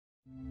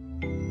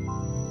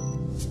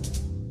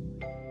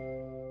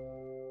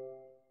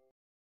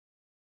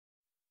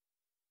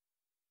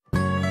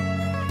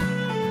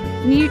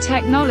New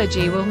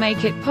technology will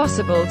make it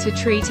possible to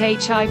treat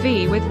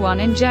HIV with one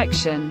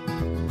injection.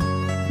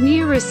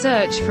 New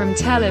research from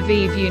Tel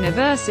Aviv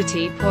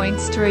University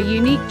points to a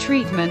unique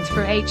treatment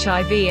for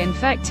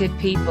HIV-infected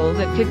people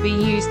that could be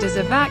used as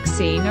a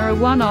vaccine or a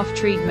one-off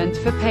treatment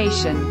for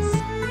patients.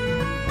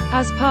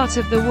 As part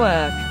of the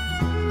work,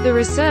 the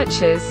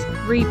researchers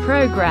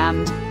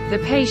reprogrammed the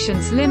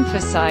patient's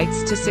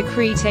lymphocytes to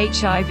secrete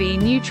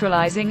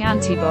HIV-neutralizing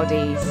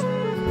antibodies.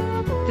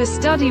 The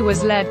study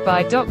was led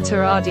by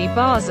Dr. Adi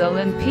Basel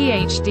and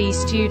PhD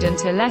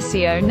student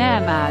Alessio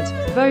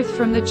Nermad, both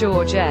from the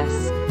George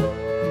S.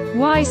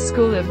 Wyss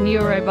School of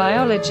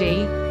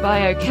Neurobiology,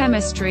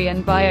 Biochemistry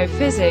and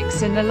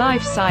Biophysics in the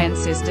Life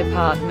Sciences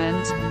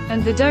Department,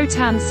 and the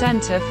Dotan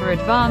Center for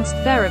Advanced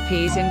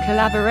Therapies in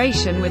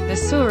collaboration with the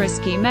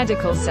Sursky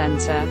Medical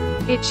Center,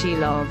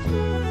 Ichilov.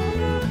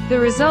 The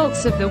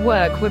results of the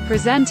work were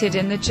presented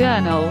in the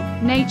journal,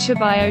 Nature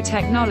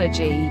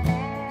Biotechnology.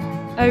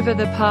 Over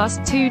the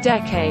past 2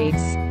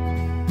 decades,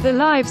 the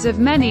lives of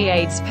many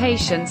AIDS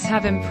patients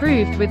have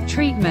improved with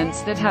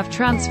treatments that have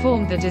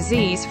transformed the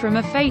disease from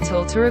a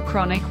fatal to a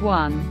chronic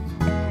one.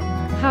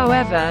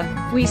 However,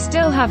 we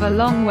still have a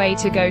long way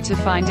to go to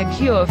find a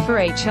cure for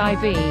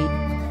HIV.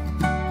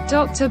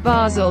 Dr.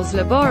 Basel's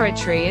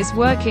laboratory is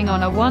working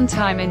on a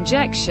one-time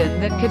injection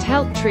that could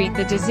help treat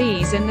the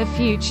disease in the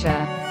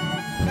future.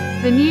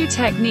 The new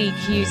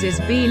technique uses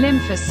B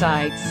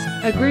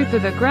lymphocytes, a group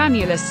of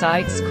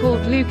agranulocytes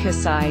called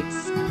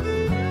leukocytes,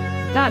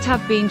 that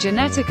have been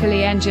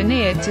genetically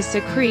engineered to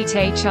secrete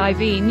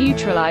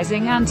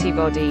HIV-neutralizing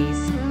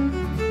antibodies.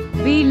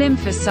 B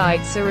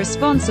lymphocytes are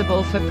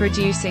responsible for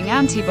producing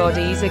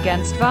antibodies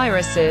against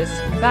viruses,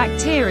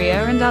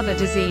 bacteria and other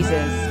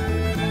diseases.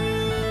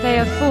 They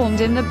are formed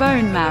in the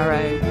bone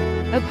marrow.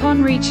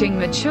 Upon reaching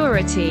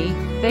maturity,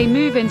 they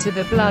move into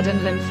the blood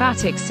and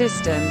lymphatic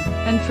system,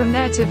 and from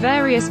there to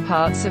various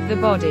parts of the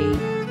body.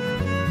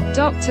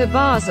 Dr.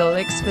 Basel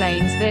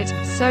explains that,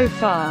 so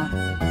far,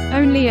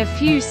 only a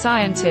few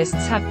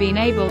scientists have been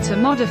able to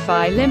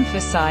modify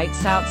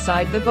lymphocytes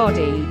outside the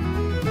body.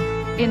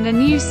 In the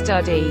new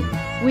study,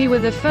 we were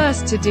the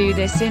first to do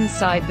this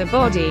inside the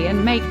body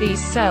and make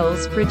these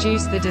cells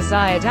produce the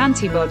desired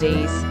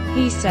antibodies,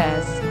 he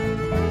says.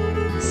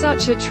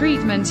 Such a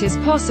treatment is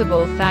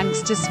possible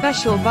thanks to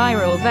special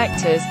viral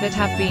vectors that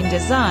have been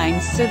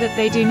designed so that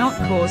they do not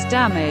cause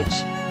damage,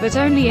 but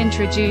only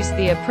introduce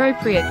the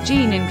appropriate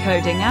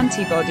gene-encoding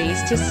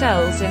antibodies to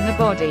cells in the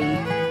body.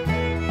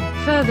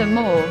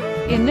 Furthermore,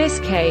 in this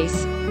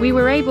case, we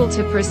were able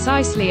to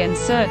precisely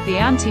insert the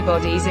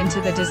antibodies into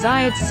the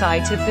desired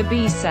site of the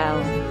B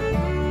cell.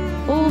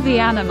 All the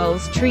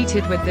animals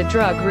treated with the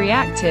drug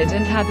reacted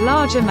and had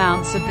large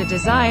amounts of the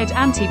desired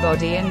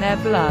antibody in their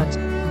blood.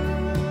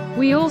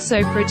 We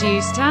also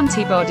produced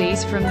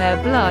antibodies from their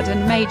blood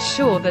and made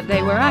sure that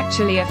they were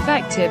actually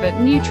effective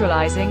at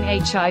neutralizing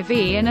HIV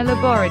in a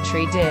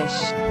laboratory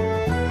dish.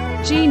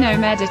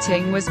 Genome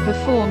editing was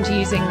performed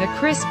using the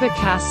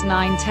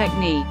CRISPR-Cas9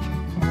 technique.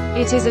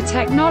 It is a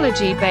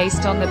technology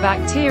based on the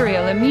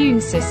bacterial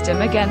immune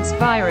system against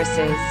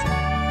viruses.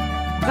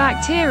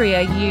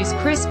 Bacteria use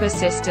CRISPR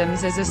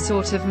systems as a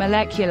sort of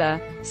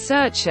molecular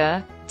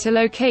searcher to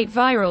locate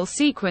viral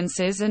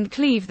sequences and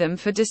cleave them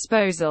for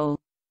disposal.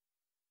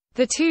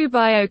 The 2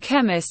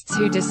 biochemists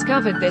who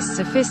discovered this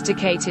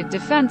sophisticated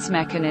defense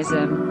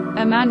mechanism,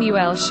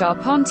 Emmanuel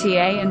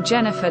Charpentier and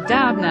Jennifer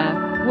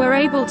Doudna, were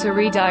able to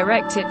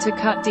redirect it to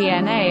cut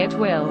DNA at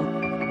will.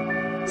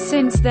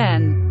 Since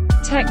then,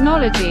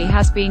 technology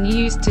has been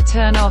used to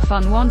turn off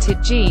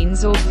unwanted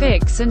genes or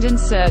fix and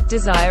insert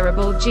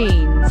desirable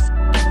genes.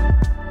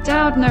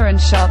 Doudna and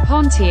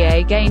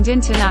Charpentier gained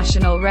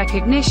international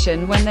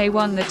recognition when they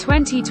won the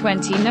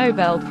 2020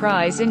 Nobel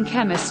Prize in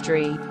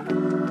Chemistry.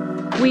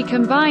 We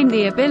combine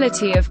the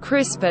ability of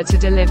CRISPR to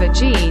deliver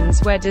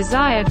genes where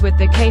desired with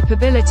the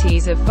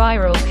capabilities of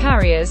viral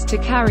carriers to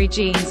carry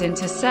genes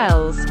into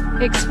cells,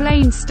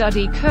 explained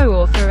study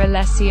co-author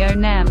Alessio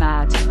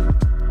Nermad.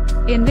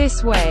 In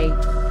this way,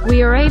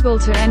 we are able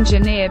to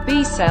engineer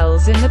B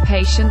cells in the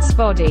patient's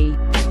body.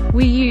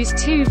 We use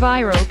 2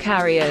 viral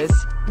carriers,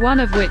 one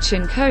of which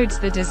encodes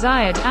the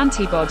desired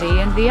antibody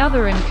and the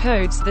other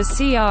encodes the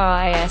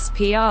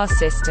CRISPR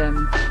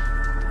system.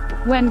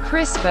 When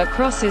CRISPR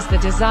crosses the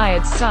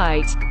desired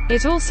site,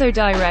 it also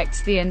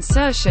directs the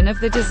insertion of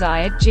the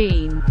desired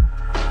gene.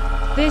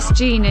 This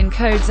gene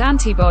encodes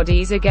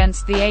antibodies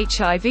against the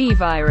HIV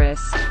virus,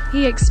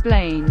 he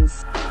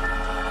explains.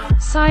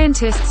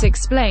 Scientists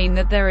explain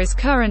that there is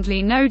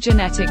currently no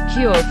genetic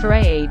cure for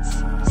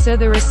AIDS, so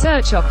the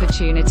research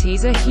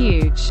opportunities are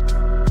huge.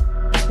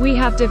 We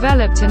have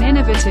developed an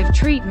innovative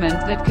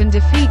treatment that can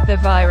defeat the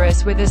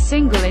virus with a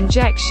single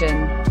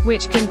injection,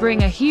 which can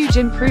bring a huge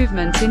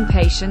improvement in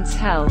patients'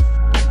 health.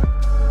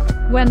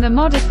 When the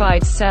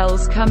modified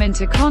cells come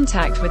into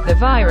contact with the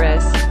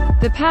virus,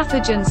 the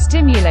pathogen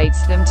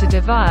stimulates them to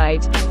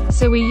divide,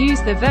 so we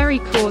use the very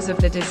cause of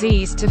the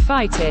disease to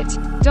fight it,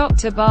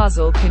 Dr.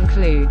 Basel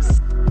concludes.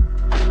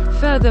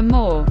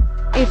 Furthermore,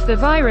 if the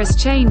virus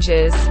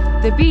changes,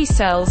 the B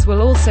cells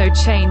will also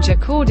change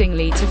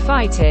accordingly to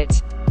fight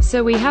it.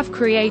 So we have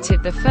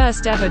created the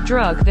first ever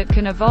drug that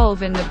can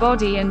evolve in the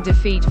body and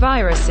defeat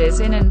viruses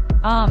in an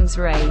arms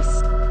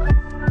race.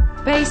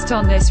 Based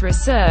on this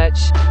research,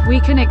 we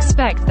can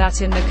expect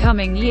that in the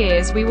coming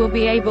years we will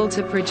be able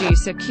to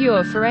produce a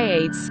cure for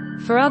AIDS,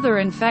 for other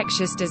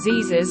infectious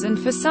diseases and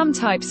for some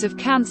types of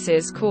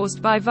cancers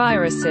caused by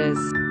viruses,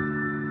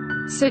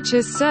 such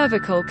as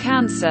cervical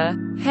cancer,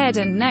 head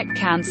and neck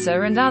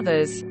cancer and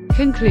others,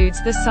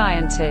 concludes the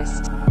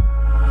scientist.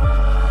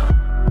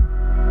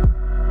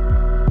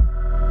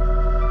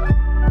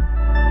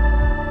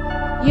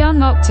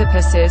 Young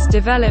octopuses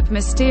develop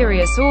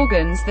mysterious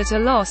organs that are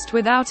lost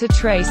without a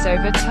trace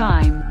over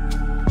time.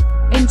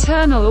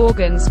 Internal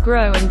organs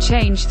grow and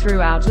change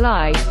throughout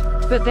life,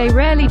 but they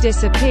rarely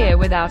disappear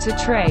without a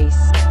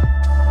trace.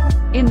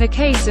 In the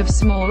case of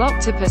small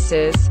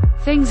octopuses,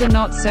 things are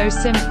not so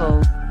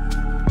simple.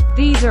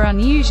 These are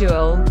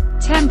unusual,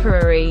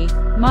 temporary,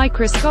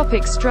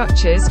 microscopic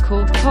structures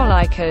called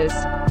collicas,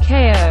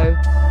 KO,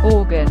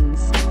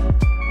 organs.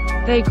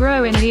 They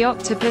grow in the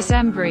octopus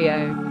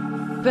embryo,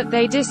 but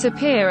they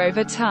disappear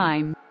over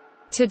time.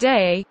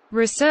 Today,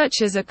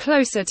 researchers are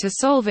closer to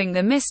solving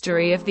the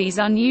mystery of these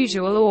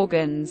unusual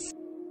organs.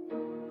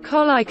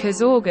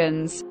 Collicas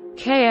organs,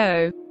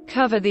 KO,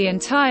 cover the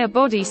entire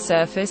body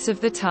surface of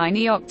the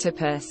tiny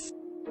octopus.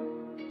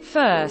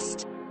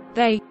 First,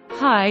 they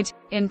hide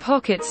in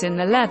pockets in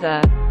the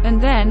leather, and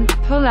then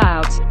pull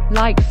out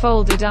like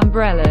folded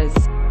umbrellas.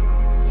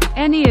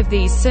 Any of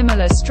these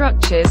similar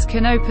structures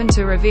can open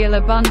to reveal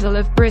a bundle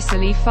of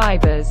bristly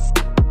fibers.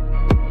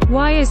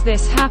 Why is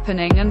this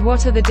happening and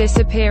what are the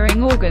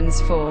disappearing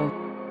organs for?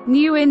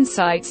 New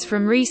insights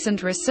from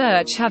recent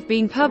research have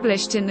been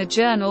published in the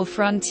journal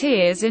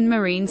Frontiers in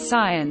Marine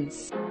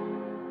Science.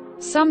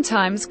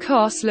 Sometimes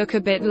COS look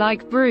a bit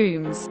like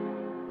brooms.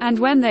 And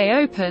when they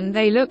open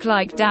they look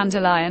like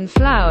dandelion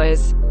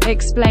flowers,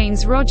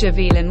 explains Roger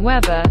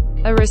Villanueva,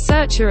 a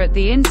researcher at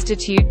the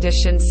Institut de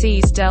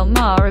Ciencias del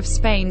Mar of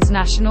Spain's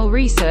National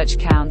Research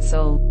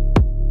Council,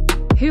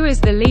 who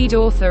is the lead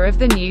author of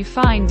the new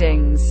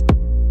findings.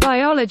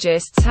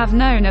 Biologists have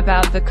known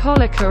about the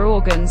collica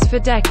organs for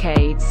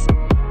decades,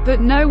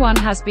 but no one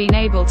has been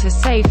able to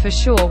say for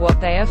sure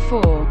what they are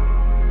for,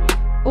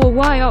 or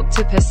why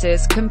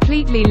octopuses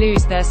completely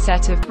lose their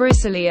set of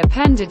bristly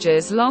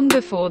appendages long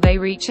before they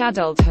reach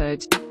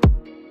adulthood.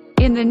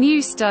 In the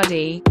new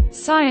study,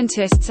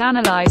 scientists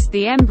analyzed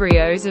the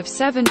embryos of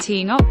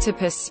 17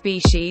 octopus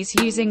species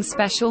using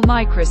special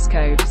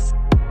microscopes.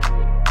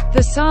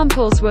 The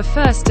samples were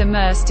first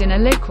immersed in a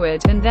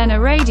liquid and then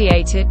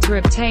irradiated to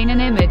obtain an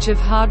image of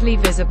hardly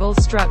visible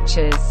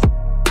structures.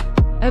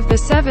 Of the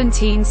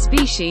 17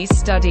 species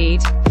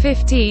studied,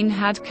 15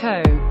 had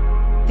CO.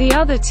 The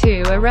other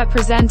 2 are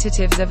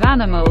representatives of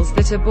animals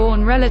that are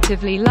born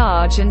relatively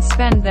large and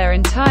spend their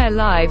entire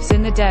lives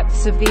in the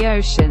depths of the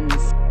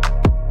oceans.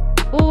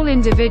 All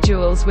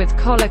individuals with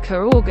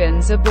collica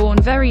organs are born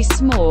very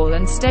small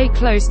and stay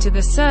close to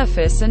the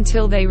surface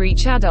until they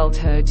reach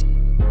adulthood.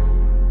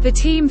 The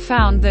team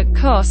found that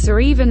COS are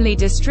evenly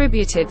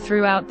distributed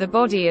throughout the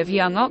body of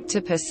young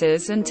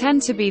octopuses and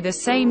tend to be the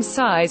same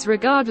size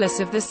regardless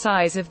of the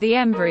size of the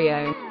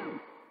embryo.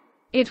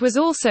 It was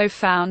also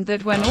found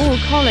that when all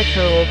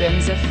collica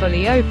organs are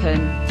fully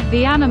open,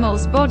 the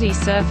animal's body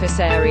surface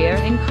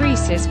area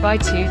increases by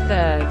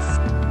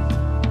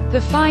 2/3. The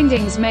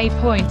findings may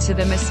point to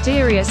the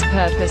mysterious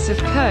purpose of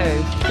CO,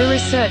 the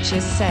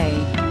researchers say.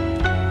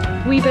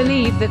 We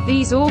believe that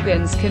these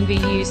organs can be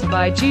used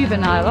by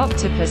juvenile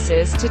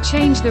octopuses to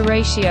change the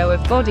ratio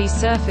of body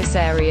surface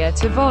area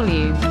to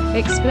volume,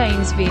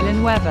 explains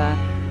Villanueva.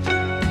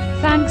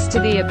 Thanks to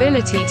the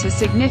ability to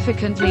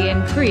significantly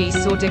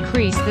increase or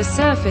decrease the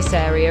surface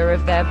area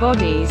of their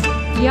bodies,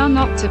 young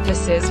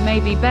octopuses may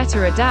be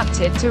better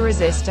adapted to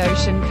resist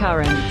ocean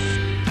currents.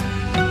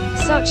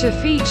 Such a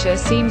feature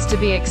seems to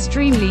be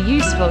extremely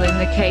useful in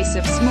the case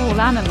of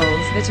small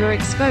animals that are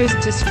exposed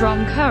to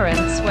strong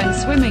currents when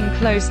swimming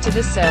close to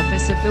the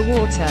surface of the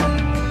water.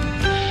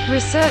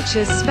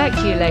 Researchers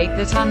speculate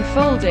that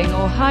unfolding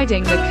or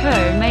hiding the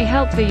CO may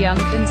help the young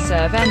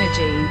conserve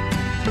energy.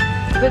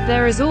 But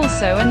there is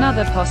also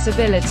another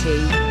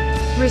possibility.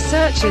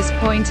 Researchers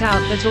point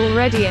out that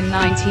already in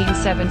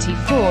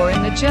 1974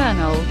 in the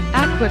journal,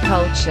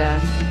 Aquaculture,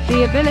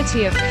 the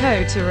ability of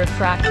CO to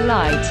refract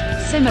light,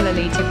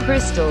 similarly to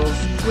crystals,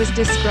 was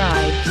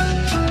described.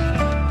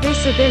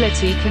 This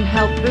ability can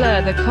help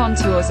blur the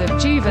contours of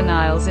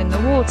juveniles in the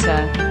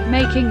water,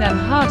 making them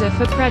harder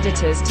for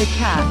predators to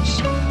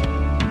catch.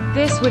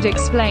 This would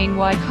explain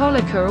why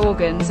collica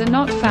organs are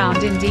not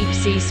found in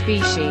deep-sea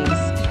species.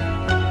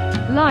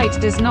 Light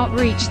does not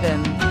reach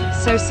them,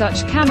 so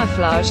such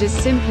camouflage is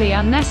simply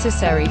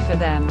unnecessary for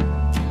them.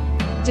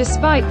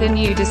 Despite the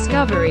new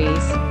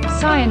discoveries,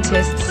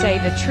 scientists say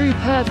the true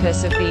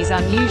purpose of these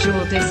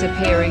unusual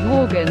disappearing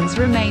organs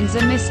remains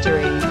a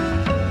mystery.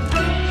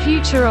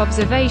 Future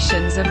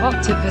observations of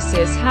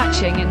octopuses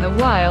hatching in the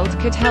wild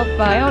could help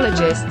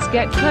biologists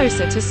get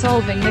closer to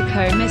solving the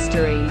CO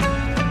mystery.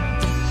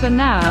 For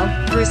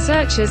now,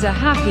 researchers are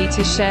happy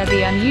to share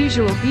the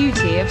unusual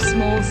beauty of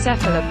small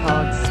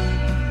cephalopods,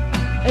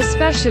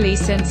 especially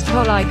since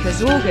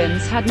Polycha's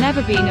organs had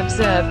never been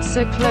observed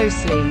so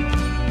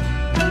closely.